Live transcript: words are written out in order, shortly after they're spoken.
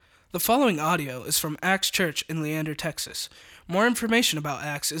The following audio is from Axe Church in Leander, Texas. More information about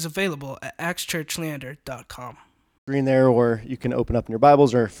Axe is available at axechurchleander.com. Screen there, or you can open up in your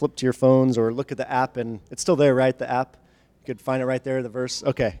Bibles or flip to your phones or look at the app, and it's still there, right? The app? You could find it right there, the verse.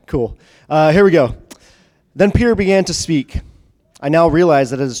 Okay, cool. Here we go. Then Peter began to speak. I now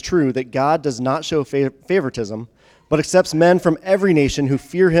realize that it is true that God does not show favoritism, but accepts men from every nation who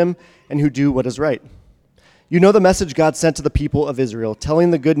fear him and who do what is right. You know the message God sent to the people of Israel,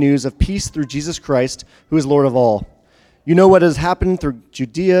 telling the good news of peace through Jesus Christ, who is Lord of all. You know what has happened through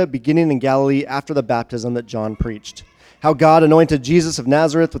Judea, beginning in Galilee after the baptism that John preached, how God anointed Jesus of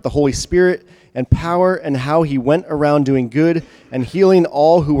Nazareth with the Holy Spirit and power, and how he went around doing good and healing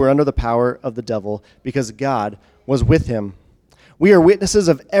all who were under the power of the devil, because God was with him. We are witnesses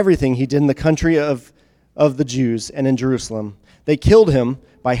of everything he did in the country of the Jews and in Jerusalem. They killed him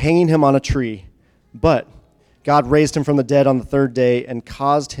by hanging him on a tree, but God raised him from the dead on the third day and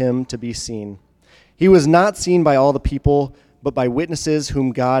caused him to be seen. He was not seen by all the people, but by witnesses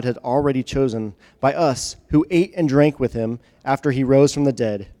whom God had already chosen, by us who ate and drank with him after he rose from the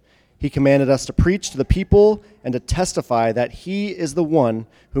dead. He commanded us to preach to the people and to testify that he is the one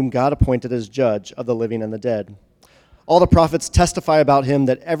whom God appointed as judge of the living and the dead. All the prophets testify about him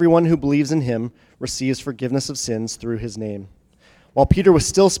that everyone who believes in him receives forgiveness of sins through his name. While Peter was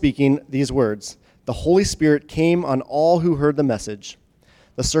still speaking these words, the Holy Spirit came on all who heard the message.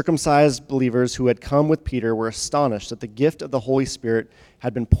 The circumcised believers who had come with Peter were astonished that the gift of the Holy Spirit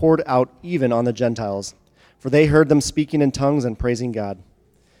had been poured out even on the Gentiles, for they heard them speaking in tongues and praising God.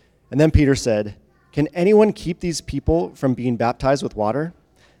 And then Peter said, "Can anyone keep these people from being baptized with water?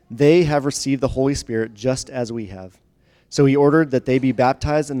 They have received the Holy Spirit just as we have." So he ordered that they be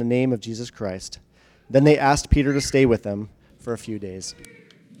baptized in the name of Jesus Christ. Then they asked Peter to stay with them for a few days.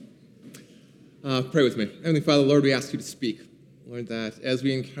 Pray with me. Heavenly Father, Lord, we ask you to speak. Lord, that as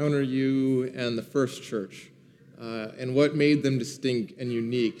we encounter you and the first church and what made them distinct and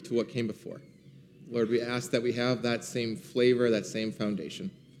unique to what came before, Lord, we ask that we have that same flavor, that same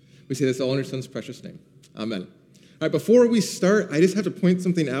foundation. We say this all in your Son's precious name. Amen. All right, before we start, I just have to point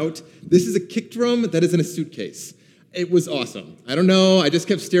something out. This is a kick drum that is in a suitcase. It was awesome. I don't know. I just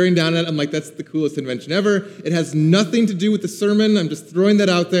kept staring down at it. I'm like, that's the coolest invention ever. It has nothing to do with the sermon. I'm just throwing that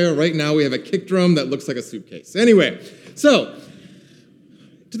out there. Right now, we have a kick drum that looks like a suitcase. Anyway, so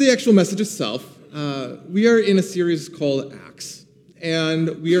to the actual message itself, we are in a series called Acts.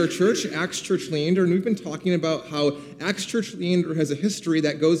 And we are a church, Axe Church Leander, and we've been talking about how Axe Church Leander has a history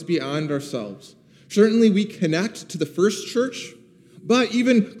that goes beyond ourselves. Certainly, we connect to the first church, but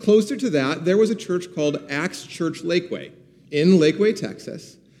even closer to that, there was a church called Axe Church Lakeway in Lakeway,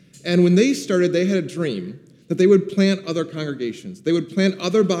 Texas. And when they started, they had a dream that they would plant other congregations. They would plant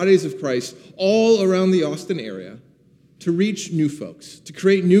other bodies of Christ all around the Austin area to reach new folks, to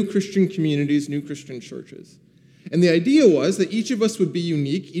create new Christian communities, new Christian churches. And the idea was that each of us would be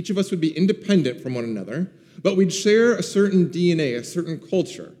unique, each of us would be independent from one another, but we'd share a certain DNA, a certain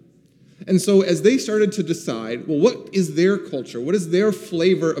culture. And so as they started to decide, well, what is their culture? What is their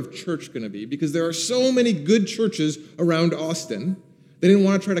flavor of church going to be? Because there are so many good churches around Austin, they didn't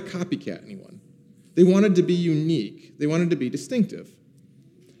want to try to copycat anyone. They wanted to be unique. They wanted to be distinctive.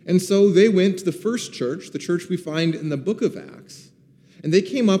 And so they went to the first church, the church we find in the book of Acts, and they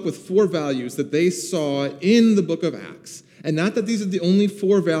came up with 4 values that they saw in the book of Acts. And not that these are the only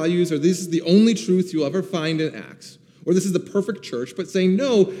 4 values or this is the only truth you'll ever find in Acts, or this is the perfect church, but saying,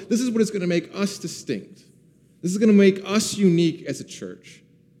 no, this is what is going to make us distinct. This is going to make us unique as a church.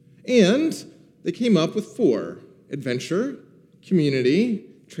 And they came up with 4: adventure, community,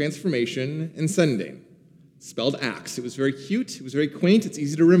 transformation, and sending. Spelled Acts. It was very cute. It was very quaint. It's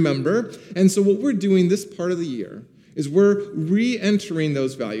easy to remember. And so what we're doing this part of the year is we're re-entering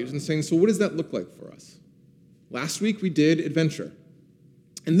those values and saying, so what does that look like for us? Last week we did adventure.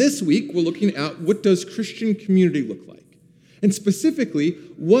 And this week, we're looking at what does Christian community look like? And specifically,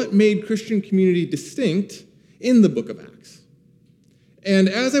 what made Christian community distinct in the book of Acts? And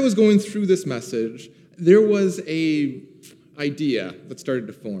as I was going through this message, there was an idea that started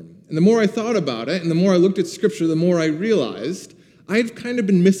to form. And the more I thought about it, and the more I looked at Scripture, the more I realized I've kind of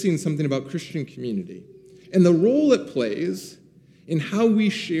been missing something about Christian community and the role it plays in how we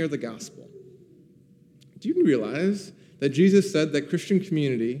share the gospel. Do you realize that Jesus said that Christian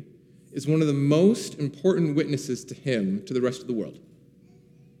community is one of the most important witnesses to him to the rest of the world?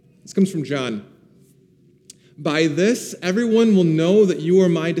 This comes from John. "By this, everyone will know that you are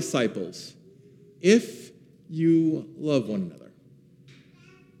my disciples, if you love one another."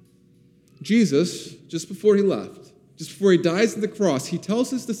 Jesus, just before he left, just before he dies on the cross, he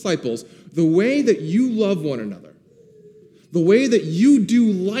tells his disciples, the way that you love one another, the way that you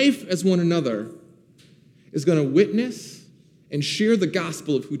do life as one another, is going to witness and share the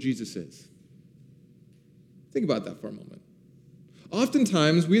gospel of who Jesus is. Think about that for a moment.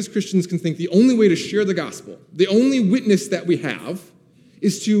 Oftentimes, we as Christians can think the only way to share the gospel, the only witness that we have,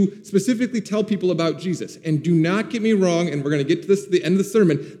 is to specifically tell people about Jesus. And do not get me wrong, and we're going to get to this at the end of the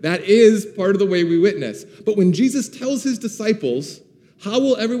sermon, that is part of the way we witness. But when Jesus tells his disciples, how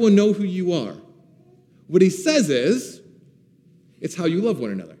will everyone know who you are? What he says is, it's how you love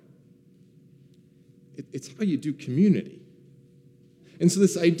one another. It's how you do community. And so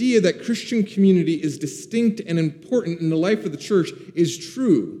this idea that Christian community is distinct and important in the life of the church is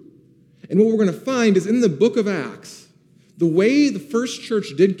true. And what we're going to find is in the book of Acts, the way the first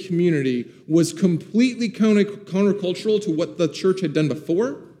church did community was completely countercultural to what the church had done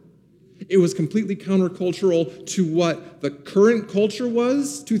before. It was completely countercultural to what the current culture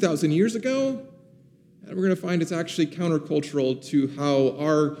was 2,000 years ago. And we're going to find it's actually countercultural to how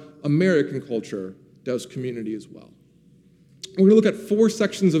our American culture does community as well. We're going to look at 4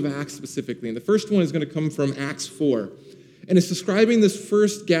 sections of Acts specifically, and the first one is going to come from Acts 4, and it's describing this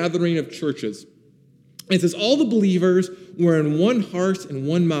first gathering of churches. And it says, all the believers were in one heart and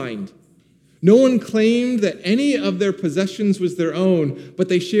one mind. No one claimed that any of their possessions was their own, but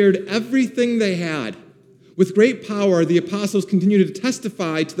they shared everything they had. With great power, the apostles continued to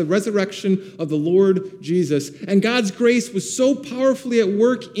testify to the resurrection of the Lord Jesus. And God's grace was so powerfully at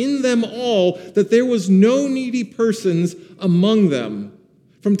work in them all that there was no needy persons among them.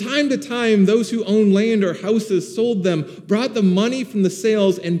 From time to time, those who owned land or houses sold them, brought the money from the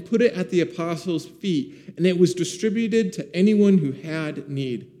sales, and put it at the apostles' feet. And it was distributed to anyone who had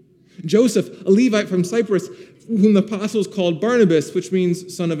need. Joseph, a Levite from Cyprus, whom the apostles called Barnabas, which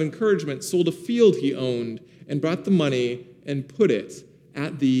means son of encouragement, sold a field he owned and brought the money and put it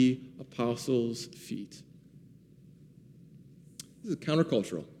at the apostles' feet. This is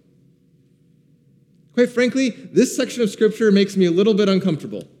countercultural. Quite frankly, this section of Scripture makes me a little bit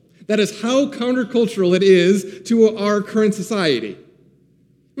uncomfortable. That is how countercultural it is to our current society.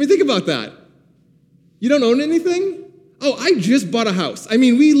 I mean, think about that. You don't own anything? Oh, I just bought a house. I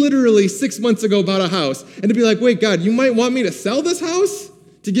mean, we literally 6 months ago bought a house. And to be like, wait, God, you might want me to sell this house?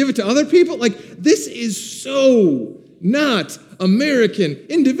 To give it to other people? Like, this is so not American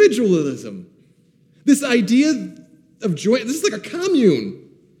individualism. This idea of joy, this is like a commune.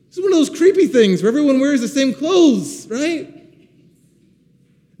 This is one of those creepy things where everyone wears the same clothes, right?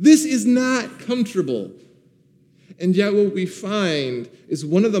 This is not comfortable. And yet what we find is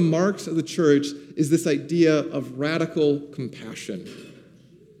one of the marks of the church is this idea of radical compassion.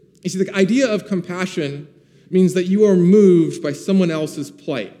 You see, the idea of compassion means that you are moved by someone else's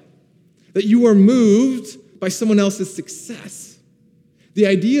plight, that you are moved by someone else's success. The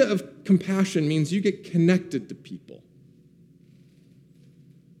idea of compassion means you get connected to people.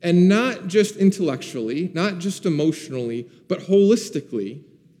 And not just intellectually, not just emotionally, but holistically,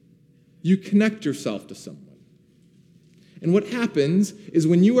 you connect yourself to someone. And what happens is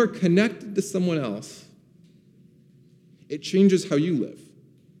when you are connected to someone else, it changes how you live.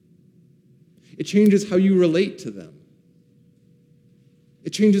 It changes how you relate to them. It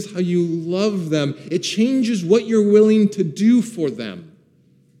changes how you love them. It changes what you're willing to do for them.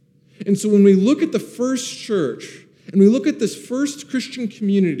 And so when we look at the first church, and we look at this first Christian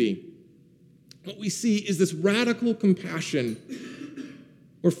community, what we see is this radical compassion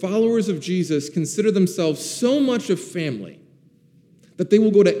where followers of Jesus consider themselves so much a family that they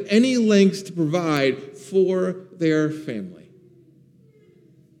will go to any lengths to provide for their family.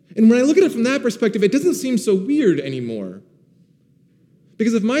 And when I look at it from that perspective, it doesn't seem so weird anymore.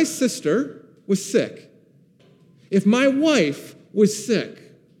 Because if my sister was sick, if my wife was sick,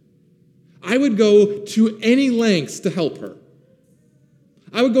 I would go to any lengths to help her.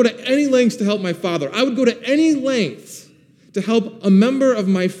 I would go to any lengths to help my father. I would go to any lengths to help a member of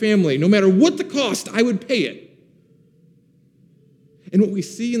my family. No matter what the cost, I would pay it. And what we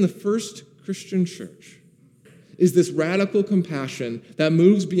see in the first Christian church is this radical compassion that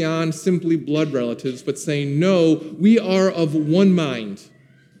moves beyond simply blood relatives, but saying, no, we are of one mind,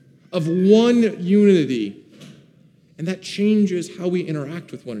 of one unity. And that changes how we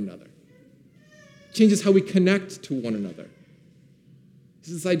interact with one another. It changes how we connect to one another.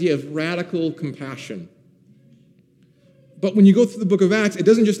 This is this idea of radical compassion. But when you go through the book of Acts, it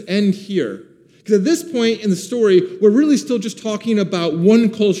doesn't just end here. Because at this point in the story, we're really still just talking about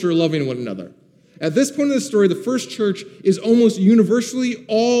one culture loving one another. At this point in the story, the first church is almost universally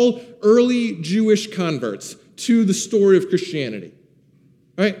all early Jewish converts to the story of Christianity.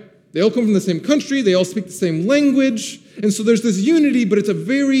 Right? They all come from the same country, they all speak the same language, and so there's this unity, but it's a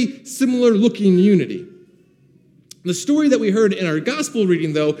very similar looking unity. The story that we heard in our gospel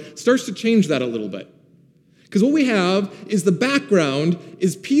reading, though, starts to change that a little bit. Because what we have is the background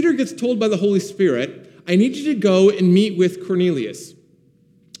is Peter gets told by the Holy Spirit, I need you to go and meet with Cornelius.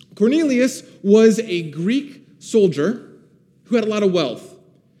 Cornelius was a Greek soldier who had a lot of wealth.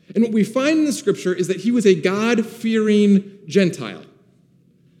 And what we find in the scripture is that he was a God-fearing Gentile.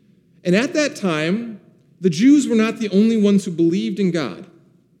 And at that time, the Jews were not the only ones who believed in God.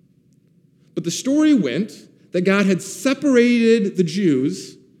 But the story went that God had separated the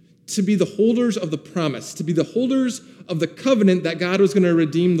Jews to be the holders of the promise, to be the holders of the covenant that God was going to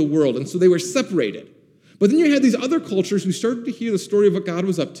redeem the world. And so they were separated. But then you had these other cultures who started to hear the story of what God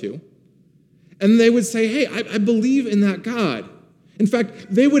was up to. And they would say, hey, I believe in that God. In fact,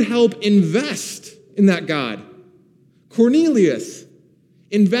 they would help invest in that God. Cornelius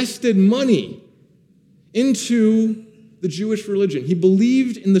invested money into the Jewish religion. He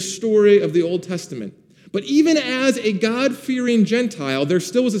believed in the story of the Old Testament. But even as a God-fearing Gentile, there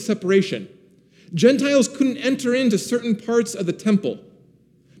still was a separation. Gentiles couldn't enter into certain parts of the temple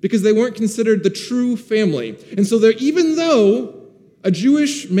because they weren't considered the true family. And so there, even though a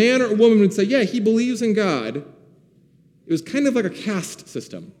Jewish man or woman would say, yeah, he believes in God, it was kind of like a caste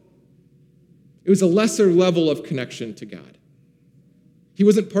system. It was a lesser level of connection to God. He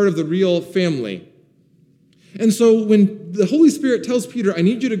wasn't part of the real family. And so when the Holy Spirit tells Peter, I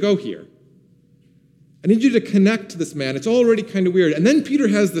need you to go here, I need you to connect to this man, it's already kind of weird. And then Peter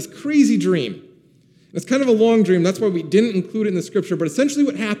has this crazy dream. And it's kind of a long dream. That's why we didn't include it in the scripture. But essentially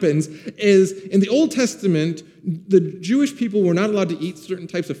what happens is in the Old Testament, the Jewish people were not allowed to eat certain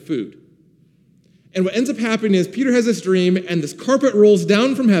types of food. And what ends up happening is Peter has this dream, and this carpet rolls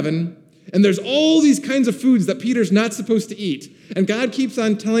down from heaven, and there's all these kinds of foods that Peter's not supposed to eat. And God keeps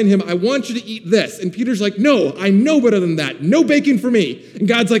on telling him, I want you to eat this. And Peter's like, no, I know better than that. No bacon for me. And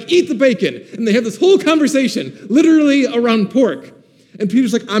God's like, eat the bacon. And they have this whole conversation, literally around pork. And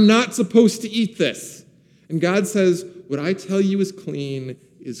Peter's like, I'm not supposed to eat this. And God says, what I tell you is clean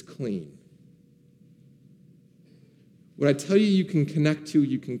is clean. What I tell you you can connect to,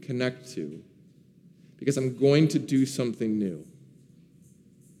 you can connect to. Because I'm going to do something new.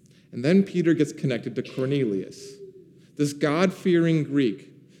 And then Peter gets connected to Cornelius, this God-fearing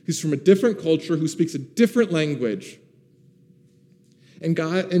Greek who's from a different culture, who speaks a different language.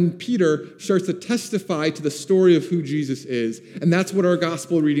 And Peter starts to testify to the story of who Jesus is, and that's what our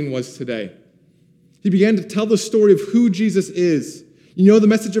gospel reading was today. He began to tell the story of who Jesus is. You know, the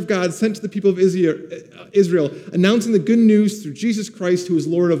message of God sent to the people of Israel, announcing the good news through Jesus Christ, who is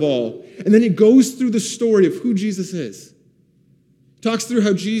Lord of all. And then he goes through the story of who Jesus is. Talks through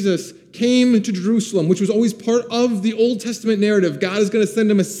how Jesus came to Jerusalem, which was always part of the Old Testament narrative. God is going to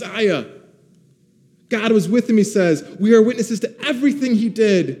send a Messiah. God was with him, he says. We are witnesses to everything he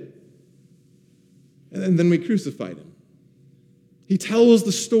did. And then we crucified him. He tells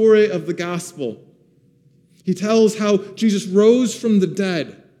the story of the gospel. He tells how Jesus rose from the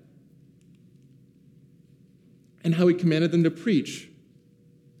dead and how he commanded them to preach.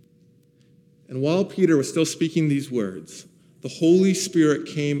 And while Peter was still speaking these words, the Holy Spirit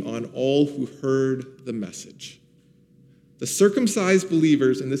came on all who heard the message. The circumcised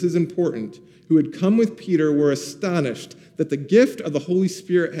believers, and this is important, who had come with Peter were astonished that the gift of the Holy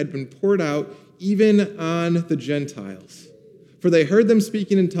Spirit had been poured out even on the Gentiles. For they heard them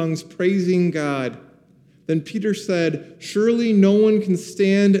speaking in tongues, praising God. Then Peter said, surely no one can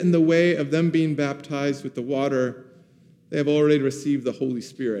stand in the way of them being baptized with the water. They have already received the Holy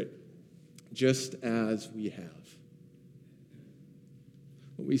Spirit, just as we have.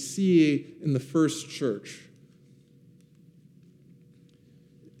 What we see in the first church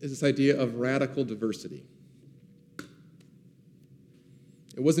is this idea of radical diversity.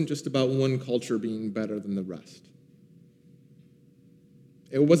 It wasn't just about one culture being better than the rest.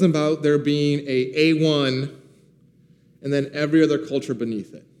 It wasn't about there being a A1 and then every other culture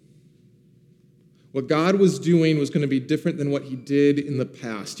beneath it. What God was doing was going to be different than what he did in the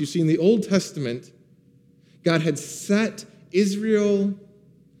past. You see, in the Old Testament, God had set Israel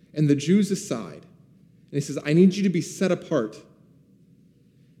and the Jews aside. And he says, I need you to be set apart.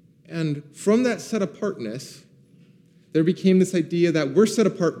 And from that set apartness, there became this idea that we're set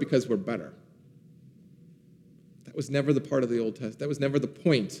apart because we're better. That was never the part of the Old Testament. That was never the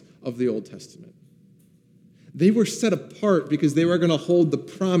point of the Old Testament. They were set apart because they were going to hold the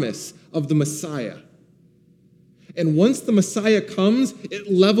promise of the Messiah. And once the Messiah comes, it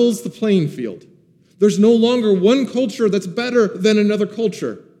levels the playing field. There's no longer one culture that's better than another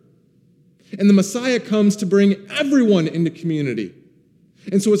culture. And the Messiah comes to bring everyone into community.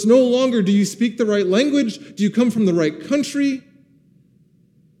 And so it's no longer, do you speak the right language? Do you come from the right country?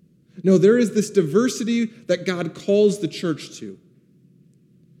 No, there is this diversity that God calls the church to.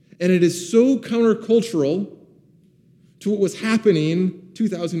 And it is so countercultural to what was happening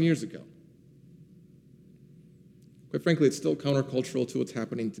 2,000 years ago. Quite frankly, it's still countercultural to what's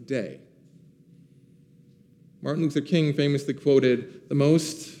happening today. Martin Luther King famously quoted, "The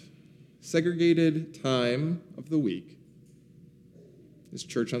most segregated time of the week is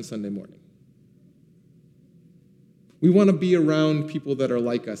church on Sunday morning." We want to be around people that are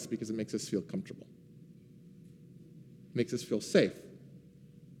like us because it makes us feel comfortable. It makes us feel safe.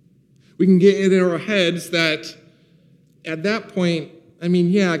 We can get it in our heads that at that point,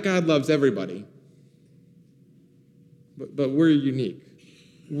 God loves everybody. But we're unique.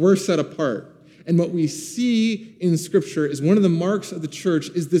 We're set apart. And what we see in Scripture is one of the marks of the church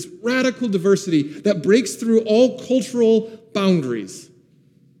is this radical diversity that breaks through all cultural boundaries.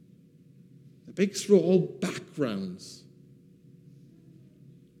 That breaks through all backgrounds.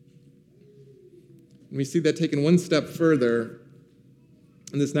 And we see that taken one step further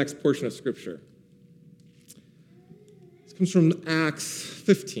in this next portion of Scripture. This comes from Acts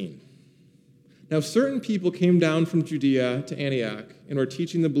 15. Now, certain people came down from Judea to Antioch and were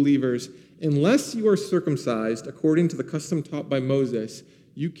teaching the believers, "Unless you are circumcised according to the custom taught by Moses,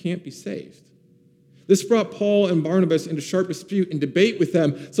 you can't be saved." This brought Paul and Barnabas into sharp dispute and debate with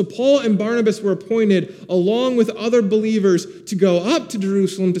them. So Paul and Barnabas were appointed, along with other believers, to go up to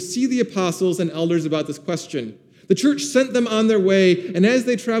Jerusalem to see the apostles and elders about this question. The church sent them on their way, and as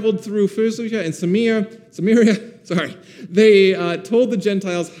they traveled through Physicia and Samaria, they told the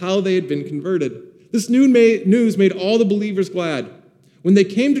Gentiles how they had been converted. This news made all the believers glad. When they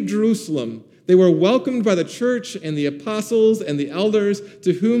came to Jerusalem, they were welcomed by the church and the apostles and the elders,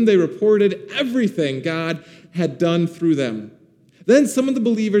 to whom they reported everything God had done through them. Then some of the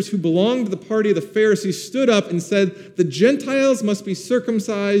believers who belonged to the party of the Pharisees stood up and said, "The Gentiles must be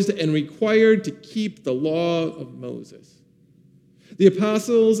circumcised and required to keep the law of Moses." The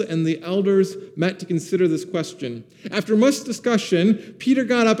apostles and the elders met to consider this question. After much discussion, Peter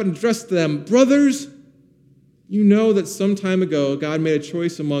got up and addressed them, "Brothers, you know that some time ago God made a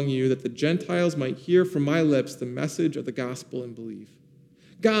choice among you that the Gentiles might hear from my lips the message of the gospel and believe.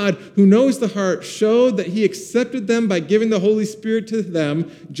 God, who knows the heart, showed that he accepted them by giving the Holy Spirit to them,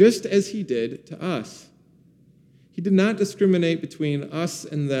 just as he did to us. He did not discriminate between us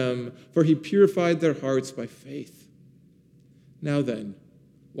and them, for he purified their hearts by faith. Now then,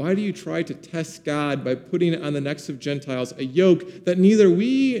 why do you try to test God by putting on the necks of Gentiles a yoke that neither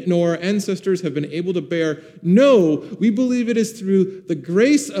we nor our ancestors have been able to bear? No, we believe it is through the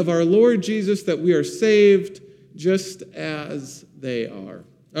grace of our Lord Jesus that we are saved, just as they are.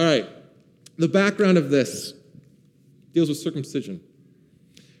 All right, the background of this deals with circumcision.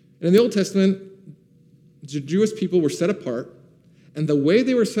 And in the Old Testament, the Jewish people were set apart, and the way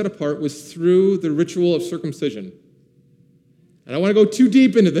they were set apart was through the ritual of circumcision. I don't want to go too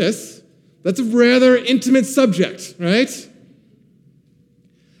deep into this. That's a rather intimate subject, right?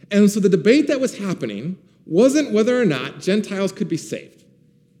 And so the debate that was happening wasn't whether or not Gentiles could be saved.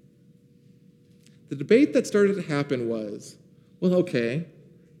 The debate that started to happen was, well, okay,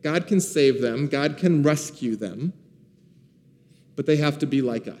 God can save them, God can rescue them, but they have to be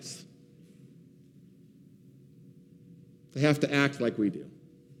like us. They have to act like we do.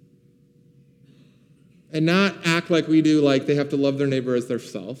 And not act like we do, like they have to love their neighbor as their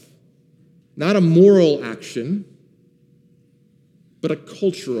self. Not a moral action, but a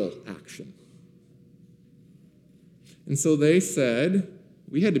cultural action. And so they said,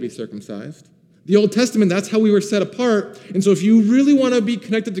 we had to be circumcised. The Old Testament, that's how we were set apart. And so if you really want to be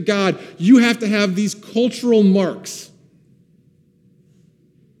connected to God, you have to have these cultural marks.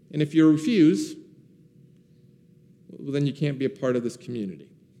 And if you refuse, well, then you can't be a part of this community.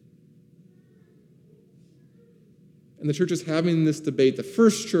 And the church is having this debate. The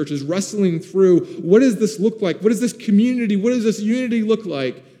first church is wrestling through, what does this look like? What does this community, what does this unity look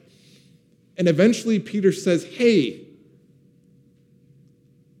like? And eventually Peter says, hey,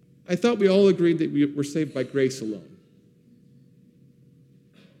 I thought we all agreed that we were saved by grace alone,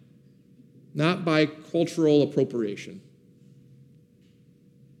 not by cultural appropriation.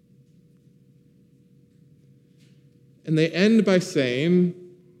 And they end by saying,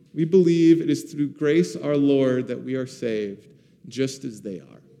 we believe it is through grace our Lord that we are saved, just as they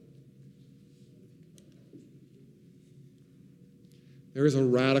are. There is a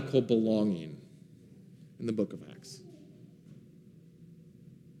radical belonging in the book of Acts.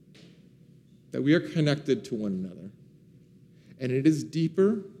 That we are connected to one another. And it is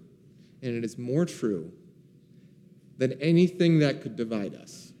deeper and it is more true than anything that could divide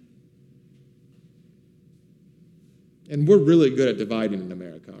us. And we're really good at dividing in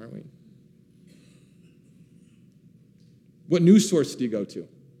America, aren't we? What news source do you go to?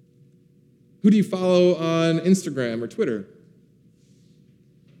 Who do you follow on Instagram or Twitter?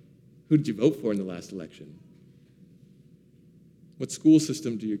 Who did you vote for in the last election? What school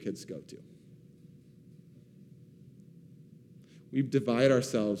system do your kids go to? We divide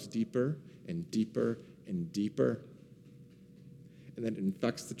ourselves deeper and deeper and deeper, and that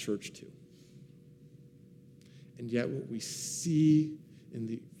infects the church too. And yet what we see in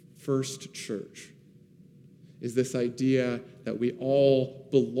the first church is this idea that we all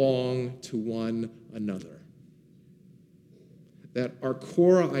belong to one another. That our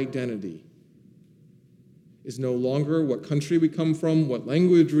core identity is no longer what country we come from, what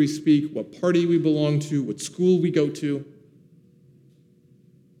language we speak, what party we belong to, what school we go to.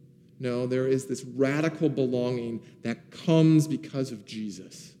 No, there is this radical belonging that comes because of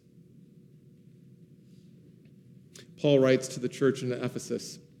Jesus. Paul writes to the church in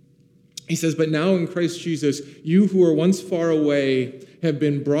Ephesus. He says, "But now in Christ Jesus, you who were once far away have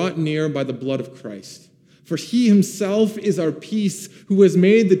been brought near by the blood of Christ. For he himself is our peace, who has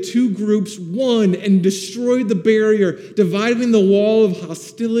made the two groups one and destroyed the barrier, dividing the wall of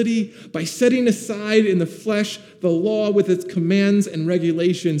hostility by setting aside in the flesh the law with its commands and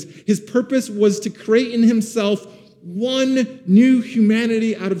regulations. His purpose was to create in himself one new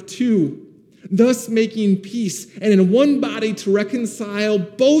humanity out of two, thus making peace, and in one body to reconcile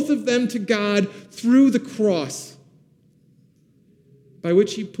both of them to God through the cross, by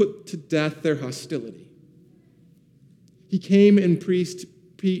which he put to death their hostility. He came and preached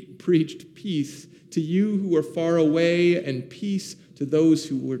peace to you who were far away and peace to those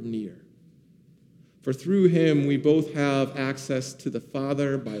who were near. For through him we both have access to the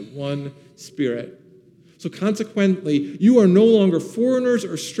Father by one Spirit. So consequently, you are no longer foreigners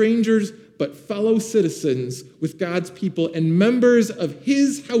or strangers, but fellow citizens with God's people and members of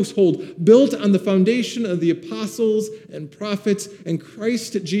his household, built on the foundation of the apostles and prophets and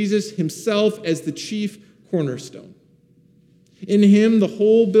Christ Jesus himself as the chief cornerstone. In him, the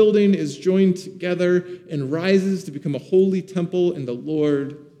whole building is joined together and rises to become a holy temple in the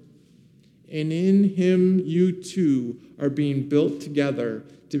Lord. And in him, you too are being built together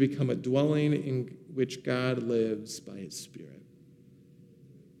to become a dwelling in which God lives by his Spirit."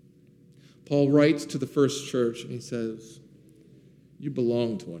 Paul writes to the first church, and he says, you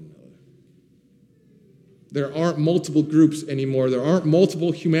belong to one another. There aren't multiple groups anymore. There aren't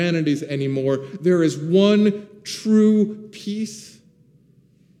multiple humanities anymore. There is one true peace,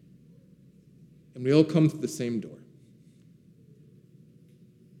 and we all come through the same door.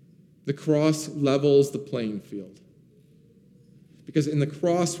 The cross levels the playing field. Because in the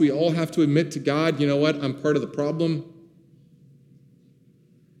cross, we all have to admit to God, you know what, I'm part of the problem.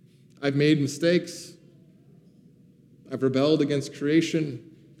 I've made mistakes. I've rebelled against creation.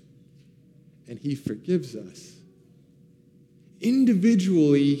 And he forgives us.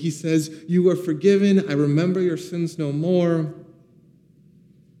 Individually, he says, you are forgiven. I remember your sins no more. And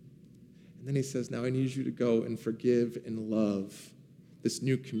then he says, now I need you to go and forgive and love this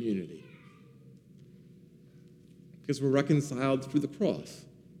new community. Because we're reconciled through the cross.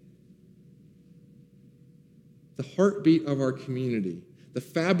 The heartbeat of our community, the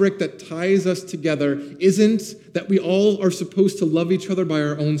fabric that ties us together, isn't that we all are supposed to love each other by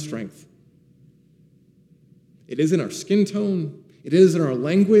our own strength. It isn't our skin tone. It isn't our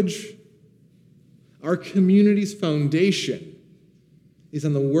language. Our community's foundation is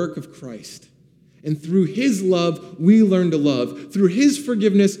on the work of Christ. And through his love, we learn to love. Through his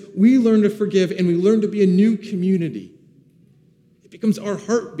forgiveness, we learn to forgive, and we learn to be a new community. It becomes our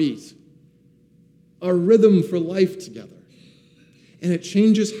heartbeat, our rhythm for life together. And it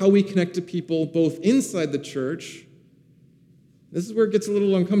changes how we connect to people both inside the church. This is where it gets a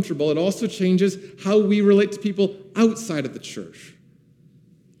little uncomfortable. It also changes how we relate to people outside of the church,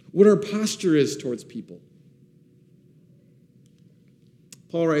 what our posture is towards people.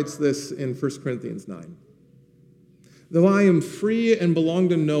 Paul writes this in 1 Corinthians 9. Though I am free and belong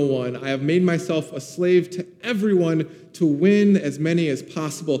to no one, I have made myself a slave to everyone to win as many as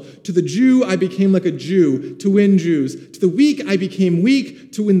possible. To the Jew, I became like a Jew to win Jews. To the weak, I became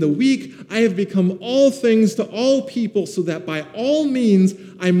weak to win the weak. I have become all things to all people so that by all means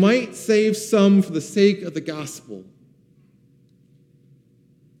I might save some for the sake of the gospel.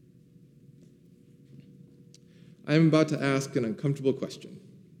 I am about to ask an uncomfortable question.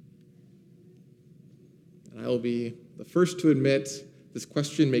 And I will be the first to admit this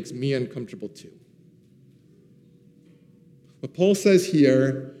question makes me uncomfortable too. What Paul says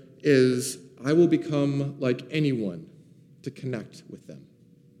here is, I will become like anyone to connect with them.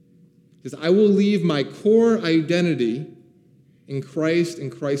 He says, I will leave my core identity in Christ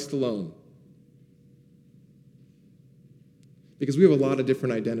and Christ alone. Because we have a lot of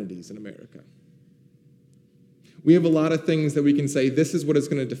different identities in America. We have a lot of things that we can say, this is what is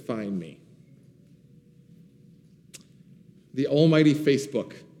going to define me. The almighty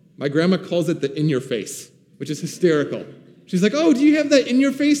Facebook. My grandma calls it the in-your-face, which is hysterical. She's like, oh, do you have that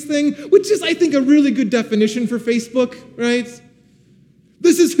in-your-face thing? Which is, I think, a really good definition for Facebook, right?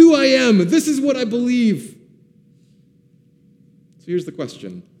 This is who I am. This is what I believe. So here's the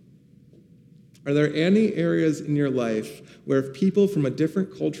question. Are there any areas in your life where if people from a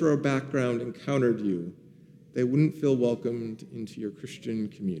different culture or background encountered you, they wouldn't feel welcomed into your Christian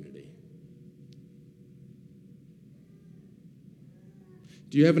community?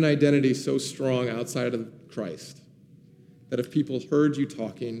 Do you have an identity so strong outside of Christ that if people heard you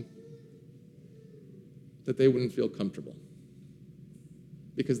talking, that they wouldn't feel comfortable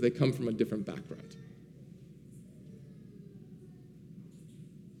because they come from a different background?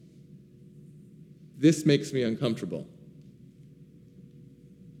 This makes me uncomfortable.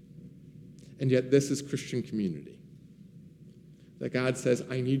 And yet this is Christian community. That God says,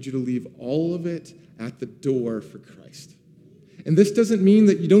 I need you to leave all of it at the door for Christ. And this doesn't mean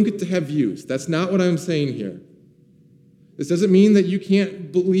that you don't get to have views. That's not what I'm saying here. This doesn't mean that you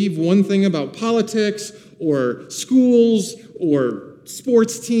can't believe one thing about politics or schools or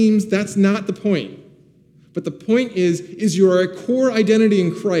sports teams. That's not the point. But the point is your core identity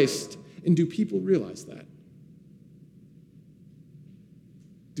in Christ. And do people realize that?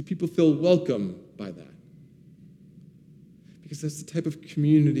 Do people feel welcome by that? Because that's the type of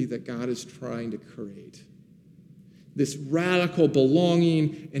community that God is trying to create. This radical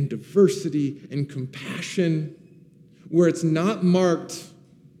belonging and diversity and compassion where it's not marked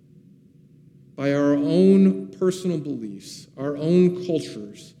by our own personal beliefs, our own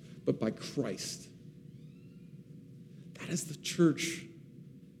cultures, but by Christ. That is the church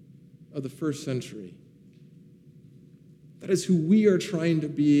of the first century. That is who we are trying to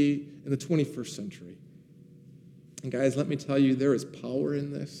be in the 21st century. And guys, let me tell you, there is power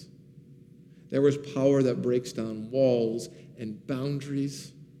in this. There is power that breaks down walls and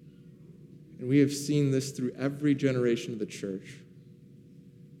boundaries. And we have seen this through every generation of the church.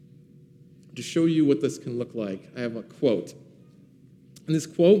 To show you what this can look like, I have a quote. And this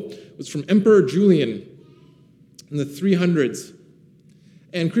quote was from Emperor Julian in the 300s.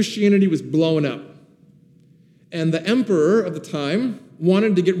 And Christianity was blowing up. And the emperor of the time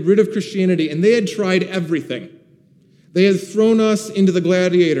wanted to get rid of Christianity, and they had tried everything. They had thrown us into the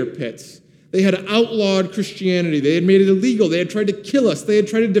gladiator pits. They had outlawed Christianity. They had made it illegal. They had tried to kill us. They had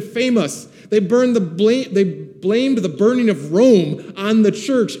tried to defame us. They blamed the burning of Rome on the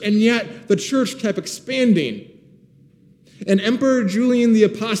church, and yet the church kept expanding. And Emperor Julian the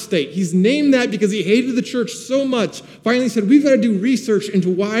Apostate, he's named that because he hated the church so much, finally said, we've got to do research into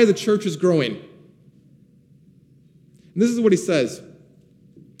why the church is growing. And this is what he says.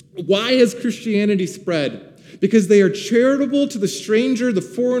 Why has Christianity spread? Because they are charitable to the stranger, the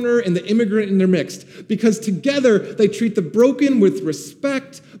foreigner, and the immigrant intermixed. Because together they treat the broken with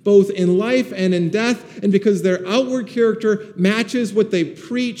respect, both in life and in death. And because their outward character matches what they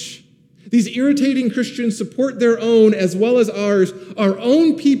preach. These irritating Christians support their own as well as ours. Our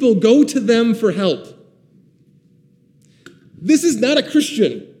own people go to them for help. This is not a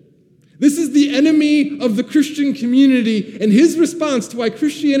Christian. This is the enemy of the Christian community, and his response to why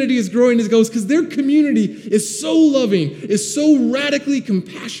Christianity is growing is because their community is so loving, is so radically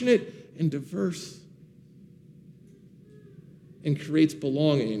compassionate and diverse, and creates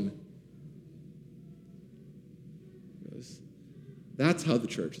belonging. That's how the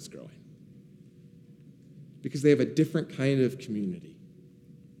church is growing. Because they have a different kind of community.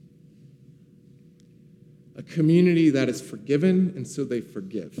 A community that is forgiven, and so they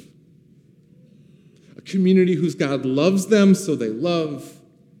forgive. A community whose God loves them, so they love.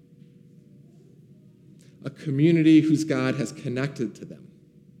 A community whose God has connected to them.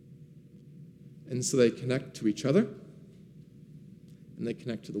 And so they connect to each other, and they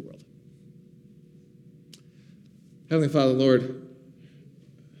connect to the world. Heavenly Father, Lord,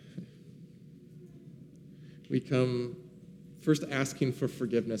 we come first asking for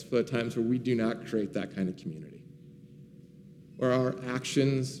forgiveness for the times where we do not create that kind of community, where our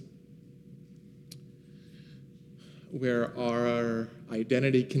actions, where our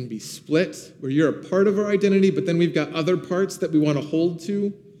identity can be split, where you're a part of our identity, but then we've got other parts that we want to hold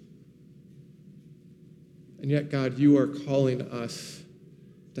to. And yet, God, you are calling us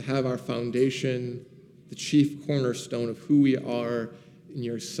to have our foundation, the chief cornerstone of who we are in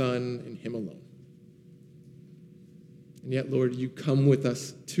your Son and him alone. And yet, Lord, you come with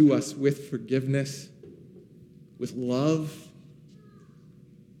us, to us with forgiveness, with love,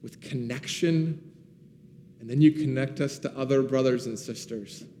 with connection, and then you connect us to other brothers and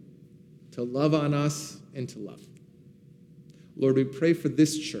sisters to love on us and to love. Lord, we pray for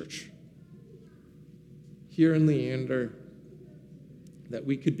this church here in Leander, that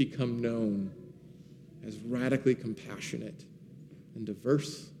we could become known as radically compassionate and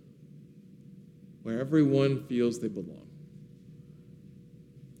diverse, where everyone feels they belong.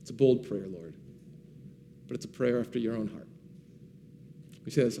 It's a bold prayer, Lord, but it's a prayer after your own heart.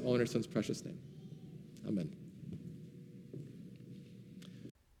 We say this all in your Son's precious name. Amen.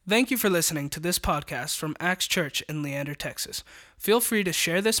 Thank you for listening to this podcast from Acts Church in Leander, Texas. Feel free to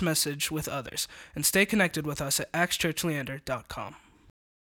share this message with others and stay connected with us at actschurchleander.com.